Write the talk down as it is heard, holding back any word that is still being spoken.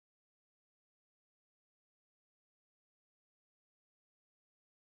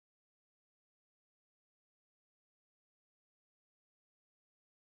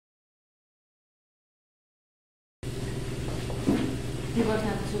We worked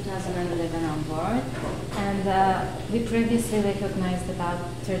on 2011 on board, and we previously recognized about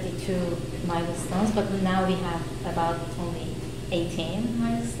 32 milestones, but now we have about only 18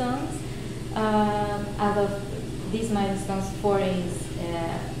 milestones. Out of these milestones, 4 is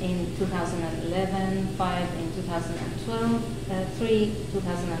in 2011, 5 in 2012, 3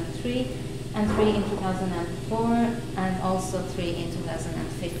 2003, and 3 in 2004, and also 3 in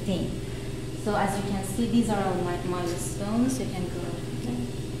 2015. So as you can see, these are all milestones. You can go.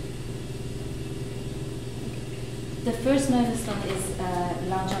 The first milestone is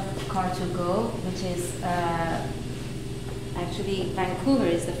launch of Car2Go, which is actually Vancouver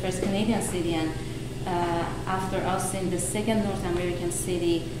is the first Canadian city, and after us in the second North American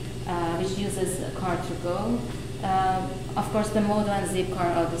city which uses Car2Go. Of course, the Modo and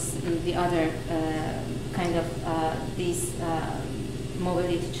Zipcar are the other kind of these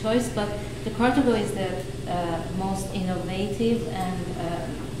mobility choice, but the Car2Go is the most innovative and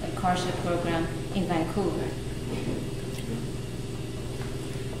car share program in Vancouver.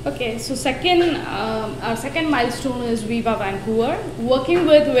 Okay, so our second milestone is Viva Vancouver. Working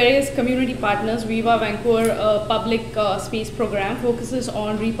with various community partners, Viva Vancouver public space program focuses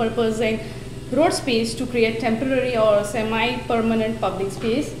on repurposing road space to create temporary or semi-permanent public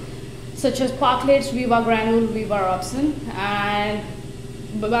space, such as parklets, Viva Granule, Viva Robson. And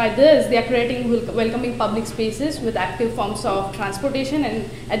by this, they are creating welcoming public spaces with active forms of transportation, and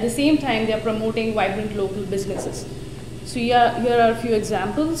at the same time, they are promoting vibrant local businesses. So here are a few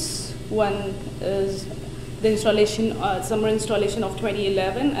examples. One is the installation, summer installation of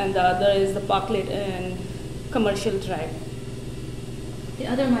 2011, and the other is the parklet in Commercial Drive. The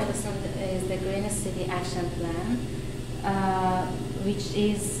other milestone is the Green City Action Plan, which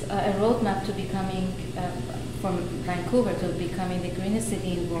is a roadmap to becoming, from Vancouver to becoming the greenest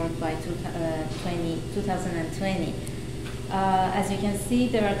city in the world by 2020. As you can see,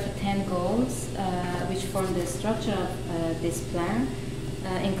 there are 10 goals which form the structure of this plan,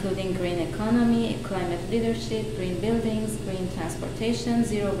 including green economy, climate leadership, green buildings, green transportation,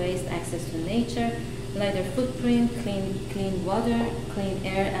 zero waste, access to nature, lighter footprint, clean water, clean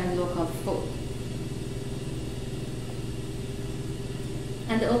air, and local food.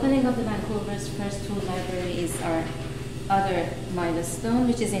 And the opening of the Vancouver's first 2 library is our other milestone,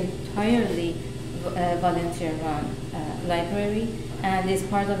 which is entirely volunteer-run library, and is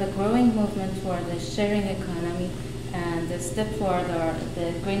part of a growing movement toward the sharing economy and the step toward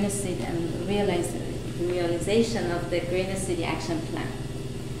the greenest city and realization of the greenest city action plan.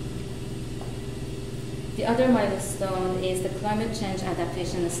 The other milestone is the climate change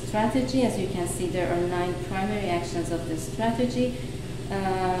adaptation strategy. As you can see, there are 9 primary actions of the strategy,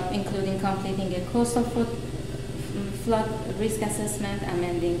 including completing a coastal flood risk assessment,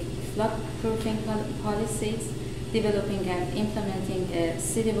 amending flood-proofing policies, developing and implementing a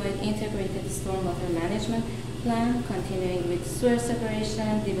citywide integrated stormwater management plan, continuing with sewer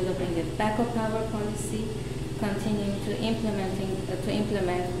separation, developing a backup power policy, continuing to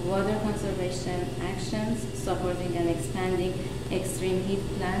implement water conservation actions, supporting and expanding extreme heat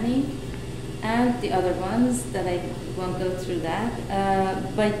planning, and the other ones that I won't go through that.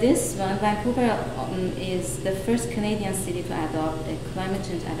 By this one, Vancouver is the first Canadian city to adopt a climate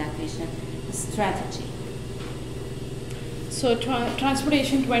change adaptation strategy. So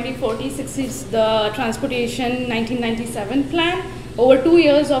Transportation 2040 succeeds the Transportation 1997 plan. Over 2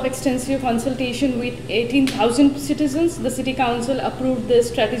 years of extensive consultation with 18,000 citizens, the City Council approved this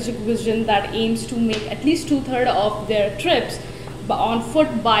strategic vision that aims to make at least 2/3 of their trips on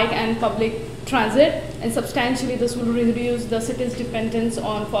foot, bike, and public transit, and substantially this will reduce the city's dependence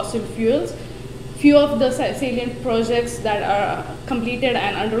on fossil fuels. Few of the salient projects that are completed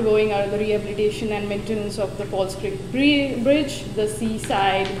and undergoing are the rehabilitation and maintenance of the Falls Creek Bridge, the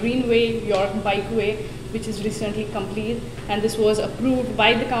Seaside Greenway, York Bikeway, which is recently complete, and this was approved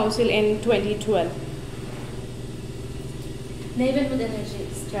by the council in 2012. Neighborhood energy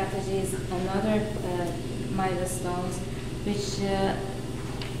strategy is another milestone which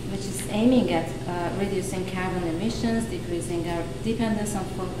is aiming at reducing carbon emissions, decreasing our dependence on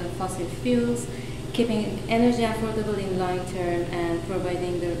fossil fuels, keeping energy affordable in long term, and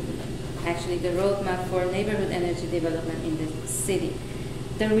providing the roadmap for neighborhood energy development in the city.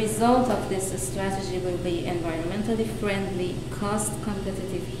 The result of this strategy will be environmentally friendly,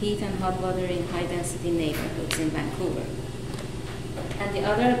 cost-competitive heat and hot water in high-density neighborhoods in Vancouver. And the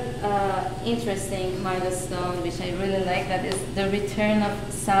other interesting milestone, which I really like, that is the return of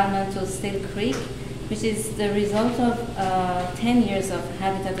salmon to Still Creek, which is the result of 10 years of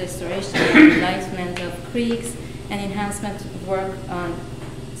habitat restoration, enlightenment of creeks, and enhancement work on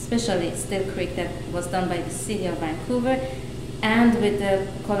especially Still Creek that was done by the City of Vancouver. and with the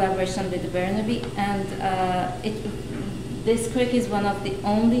collaboration with Burnaby. And this creek is one of the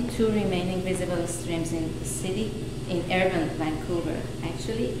only two remaining visible streams in the city, in urban Vancouver,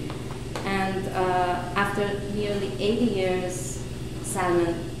 actually. And after nearly 80 years,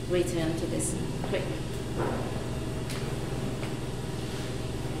 salmon returned to this creek.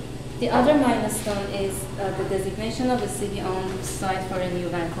 The other milestone is the designation of the city-owned site for a new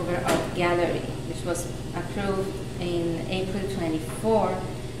Vancouver Art Gallery, which was approved in April 24.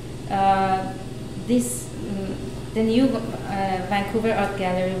 The new Vancouver Art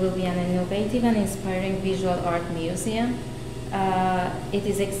Gallery will be an innovative and inspiring visual art museum. It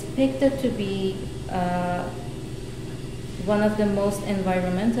is expected to be one of the most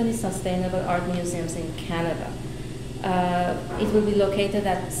environmentally sustainable art museums in Canada. It will be located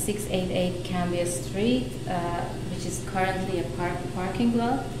at 688 Cambia Street, which is currently a parking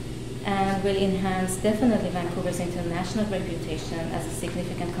lot, and will enhance definitely Vancouver's international reputation as a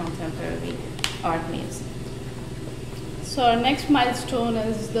significant contemporary art museum. So our next milestone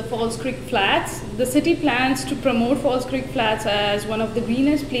is the Falls Creek Flats. The city plans to promote Falls Creek Flats as one of the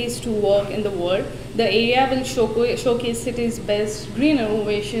greenest places to work in the world. The area will showcase city's best green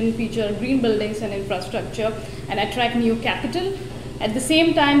innovation, feature green buildings and infrastructure, and attract new capital. At the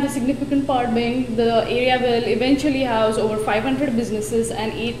same time, the significant part being the area will eventually house over 500 businesses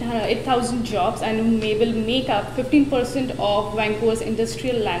and 8,000 jobs, and will make up 15% of Vancouver's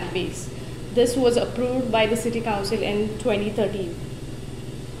industrial land base. This was approved by the City Council in 2013.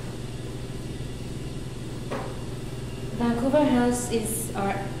 Vancouver House is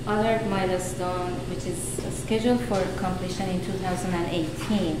our other milestone, which is scheduled for completion in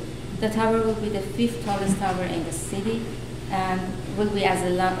 2018. The tower will be the 5th tallest tower in the city and will be as a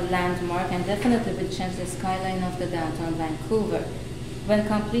landmark, and definitely will change the skyline of the downtown Vancouver. When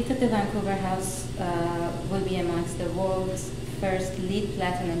completed, the Vancouver House will be amongst the world's first LEED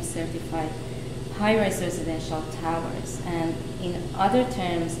Platinum certified high-rise residential towers. And in other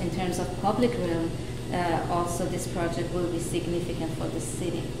terms, in terms of public realm, also this project will be significant for the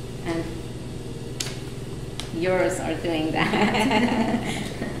city. And yours are doing that.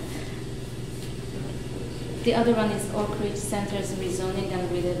 The other one is Oak Ridge Center's rezoning and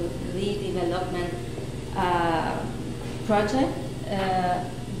redevelopment project.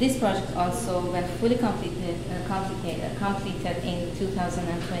 This project also, when fully completed in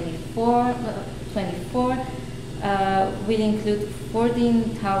 2024, will include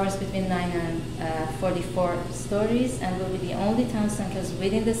 14 towers between 9 and 44 stories, and will be the only town centers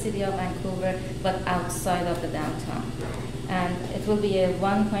within the city of Vancouver, but outside of the downtown. And it will be a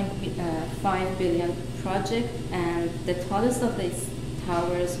 $1.5 billion project, and the tallest of these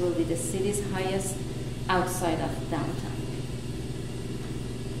towers will be the city's highest outside of downtown.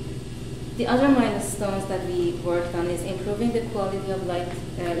 The other milestones that we worked on is improving the quality of life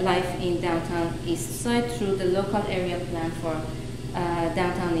in downtown East Side through the local area plan for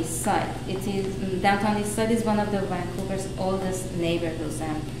downtown East Side. Downtown East Side is one of the Vancouver's oldest neighborhoods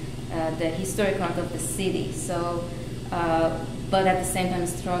and the historic heart of the city. So, but at the same time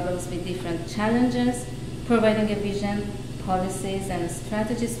struggles with different challenges, providing a vision, policies, and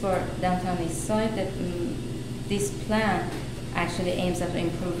strategies for downtown East Side. That this plan actually aims at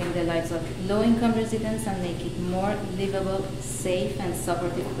improving the lives of low-income residents and make it more livable, safe, and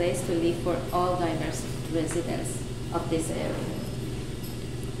supportive place to live for all diverse residents of this area.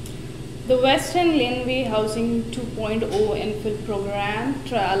 The Western Laneway Housing 2.0 infill program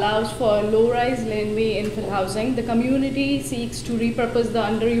allows for low-rise laneway infill housing. The community seeks to repurpose the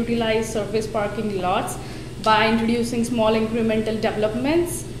underutilized surface parking lots by introducing small incremental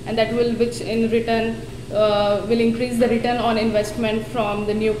developments, and that will, which in return will increase the return on investment from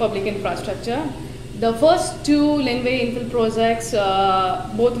the new public infrastructure. The first two laneway infill projects,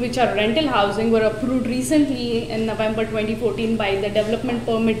 both which are rental housing, were approved recently in November 2014 by the Development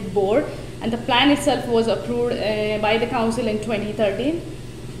Permit Board, and the plan itself was approved by the Council in 2013.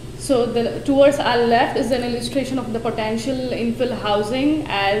 So towards our left is an illustration of the potential infill housing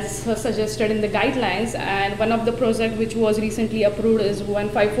as suggested in the guidelines, and one of the projects which was recently approved is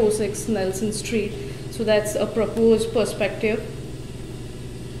 1546 Nelson Street. So that's a proposed perspective.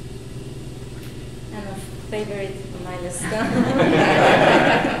 And a favorite milestone.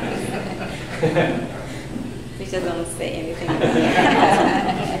 We just don't say anything.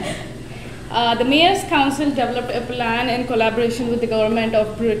 The Mayor's Council developed a plan in collaboration with the government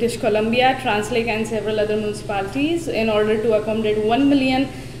of British Columbia, Translake, and several other municipalities in order to accommodate 1 million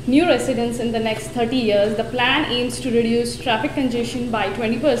new residents in the next 30 years. The plan aims to reduce traffic congestion by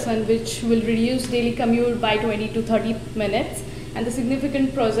 20%, which will reduce daily commute by 20 to 30 minutes, And the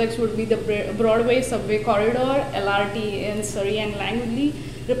significant projects would be the Broadway subway corridor, LRT in Surrey and Langley,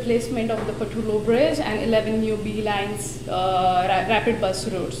 replacement of the Patullo Bridge, and 11 new B lines rapid bus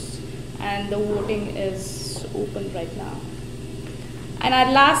routes. And the voting is open right now. And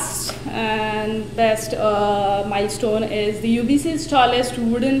our last and best milestone is the UBC's tallest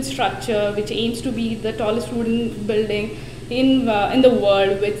wooden structure, which aims to be the tallest wooden building in the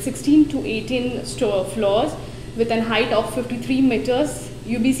world, with 16 to 18 floors with a height of 53 meters.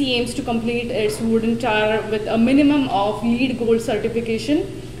 UBC aims to complete its wooden tower with a minimum of LEED Gold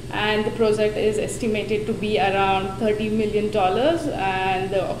certification, and the project is estimated to be around $30 million, and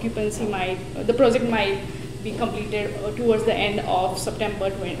the project might be completed towards the end of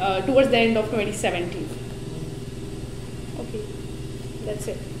towards the end of 2017. Okay, that's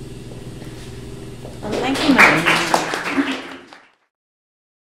it. Thank